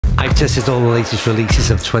I've tested all the latest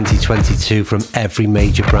releases of 2022 from every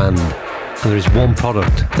major brand, and there is one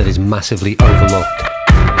product that is massively overlooked.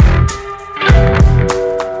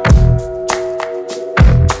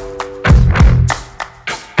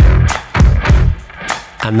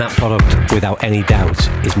 And that product, without any doubt,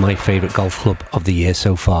 is my favourite golf club of the year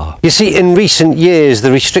so far. You see, in recent years,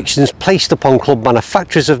 the restrictions placed upon club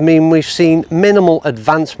manufacturers have meant we've seen minimal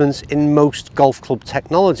advancements in most golf club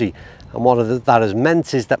technology. And what that has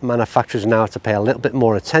meant is that manufacturers now have to pay a little bit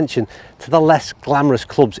more attention to the less glamorous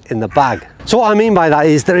clubs in the bag. So what I mean by that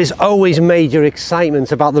is there is always major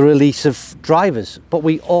excitement about the release of drivers, but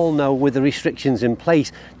we all know with the restrictions in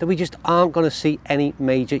place that we just aren't going to see any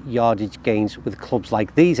major yardage gains with clubs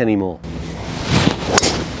like these anymore.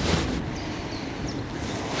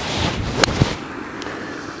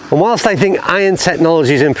 And whilst I think iron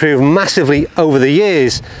technology has improved massively over the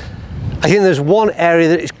years, I think there's one area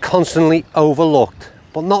that is constantly overlooked,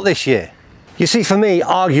 but not this year. You see, for me,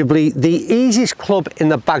 arguably the easiest club in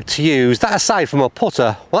the bag to use, that aside from a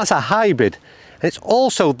putter, well, that's a hybrid. And it's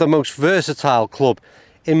also the most versatile club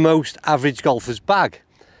in most average golfers' bag.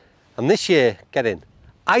 And this year, get in,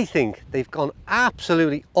 I think they've gone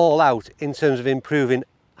absolutely all out in terms of improving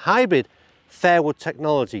hybrid fairwood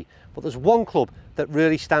technology. But there's one club that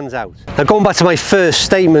really stands out. Now, going back to my first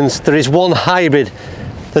statements, there is one hybrid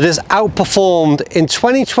that has outperformed in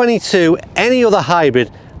 2022 any other hybrid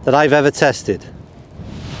that I've ever tested.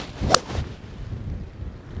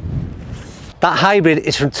 That hybrid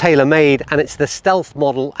is from Taylormade and it's the Stealth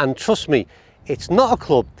model, and trust me, it's not a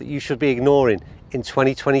club that you should be ignoring in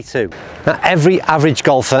 2022. Now, every average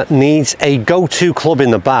golfer needs a go-to club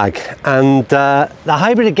in the bag, and the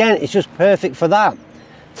hybrid again is just perfect for that.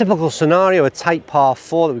 Typical scenario, a tight par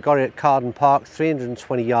 4 that we've got here at Carden Park,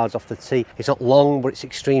 320 yards off the tee. It's not long, but it's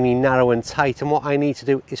extremely narrow and tight, and what I need to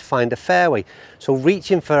do is find a fairway. So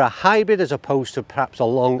reaching for a hybrid as opposed to perhaps a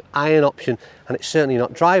long iron option, and it's certainly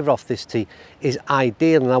not driver off this tee, is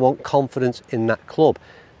ideal, and I want confidence in that club.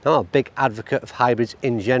 Now, I'm a big advocate of hybrids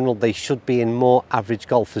in general. They should be in more average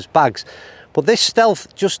golfers' bags. But this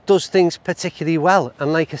Stealth just does things particularly well,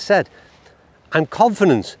 and like I said, I'm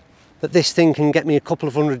confident that this thing can get me a couple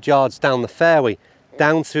of 100 yards down the fairway,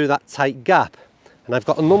 down through that tight gap. And I've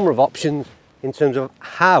got a number of options in terms of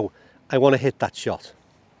how I want to hit that shot.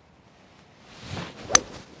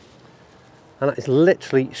 And that is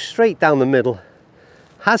literally straight down the middle,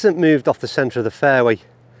 hasn't moved off the centre of the fairway,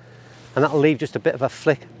 and that'll leave just a bit of a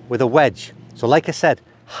flick with a wedge. So like I said,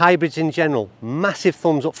 hybrids in general, massive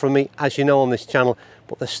thumbs up from me, as you know, on this channel,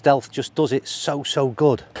 but the Stealth just does it so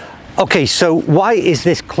good. Okay, so why is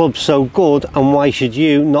this club so good and why should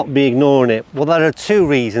you not be ignoring it? Well, there are two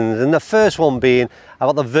reasons, and the first one being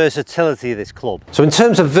about the versatility of this club. So in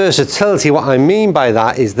terms of versatility, what I mean by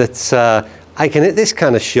that is that I can hit this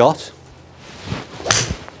kind of shot,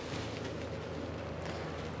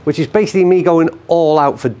 which is basically me going all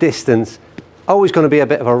out for distance, always going to be a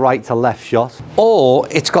bit of a right to left shot, or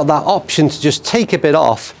it's got that option to just take a bit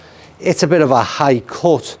off. It's a bit of a high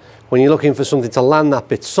cut when you're looking for something to land that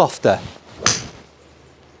bit softer.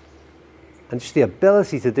 And just the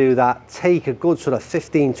ability to do that, take a good sort of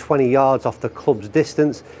 15-20 yards off the club's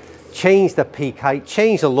distance, change the peak height,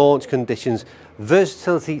 change the launch conditions.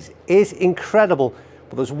 Versatility is incredible,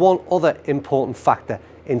 but there's one other important factor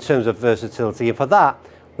in terms of versatility, and for that,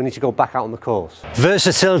 we need to go back out on the course.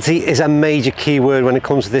 Versatility is a major keyword when it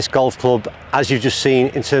comes to this golf club, as you've just seen,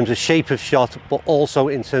 in terms of shape of shot, but also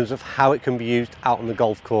in terms of how it can be used out on the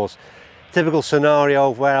golf course. Typical scenario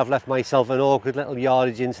of where I've left myself an awkward little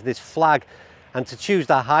yardage into this flag, and to choose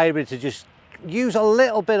the hybrid to just use a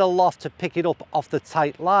little bit of loft to pick it up off the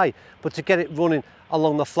tight lie, but to get it running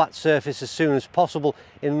along the flat surface as soon as possible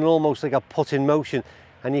in almost like a putt-in motion.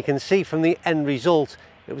 And you can see from the end result,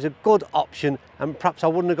 it was a good option, and perhaps I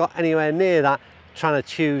wouldn't have got anywhere near that trying to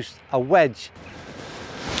choose a wedge.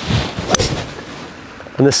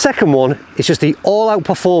 And the second one is just the all-out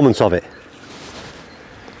performance of it.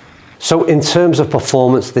 So in terms of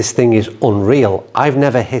performance, this thing is unreal. I've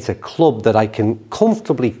never hit a club that I can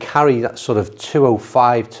comfortably carry that sort of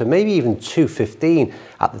 205 to maybe even 215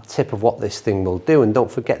 at the tip of what this thing will do. And don't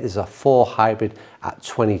forget, there's a 4 hybrid at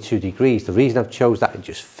 22 degrees. The reason I've chose that, it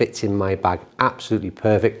just fits in my bag absolutely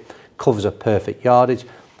perfect, covers a perfect yardage.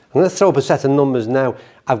 I'm going to throw up a set of numbers now.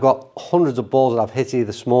 I've got hundreds of balls that I've hit here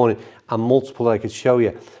this morning and multiple that I could show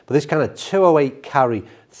you. But this kind of 208 carry,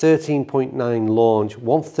 13.9 launch,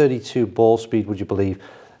 132 ball speed, would you believe,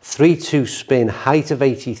 3.2 spin, height of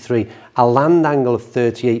 83, a land angle of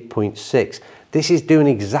 38.6. This is doing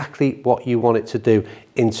exactly what you want it to do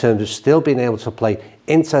in terms of still being able to play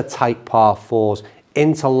into tight par 4s,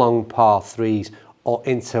 into long par 3s, or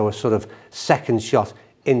into a sort of second shot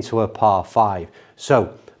into a par 5.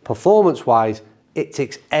 So performance wise, it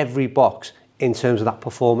ticks every box in terms of that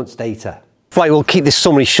performance data. Right, we'll keep this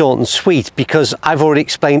summary short and sweet because I've already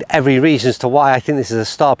explained every reason as to why I think this is a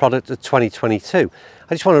star product of 2022.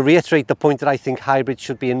 I just want to reiterate the point that I think hybrids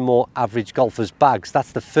should be in more average golfers' bags.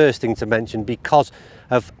 That's the first thing to mention because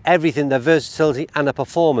of everything, their versatility and their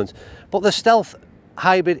performance. But the Stealth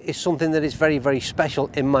hybrid is something that is very, very special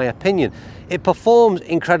in my opinion. It performs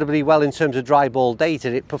incredibly well in terms of dry ball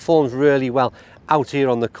data. It performs really well out here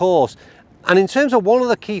on the course. And in terms of one of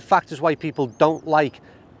the key factors why people don't like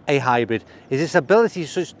a hybrid is its ability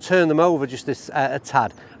to just turn them over just a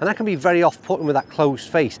tad, and that can be very off-putting with that closed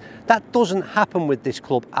face. That doesn't happen with this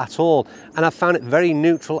club at all, and I've found it very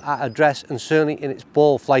neutral at address, and certainly in its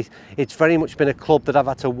ball flight it's very much been a club that I've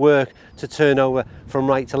had to work to turn over from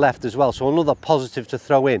right to left as well, so another positive to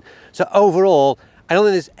throw in. So overall, I don't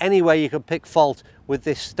think there's any way you can pick fault with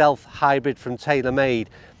this Stealth hybrid from Taylormade.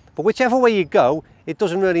 But whichever way you go, it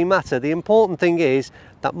doesn't really matter. The important thing is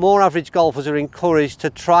that more average golfers are encouraged to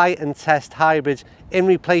try and test hybrids in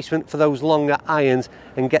replacement for those longer irons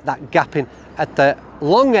and get that gapping at the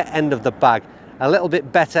longer end of the bag a little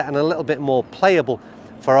bit better and a little bit more playable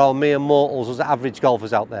for our mere mortals as average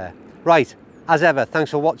golfers out there. Right, as ever,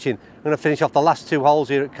 thanks for watching. I'm going to finish off the last 2 holes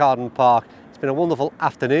here at Carden Park. It's been a wonderful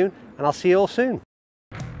afternoon and I'll see you all soon.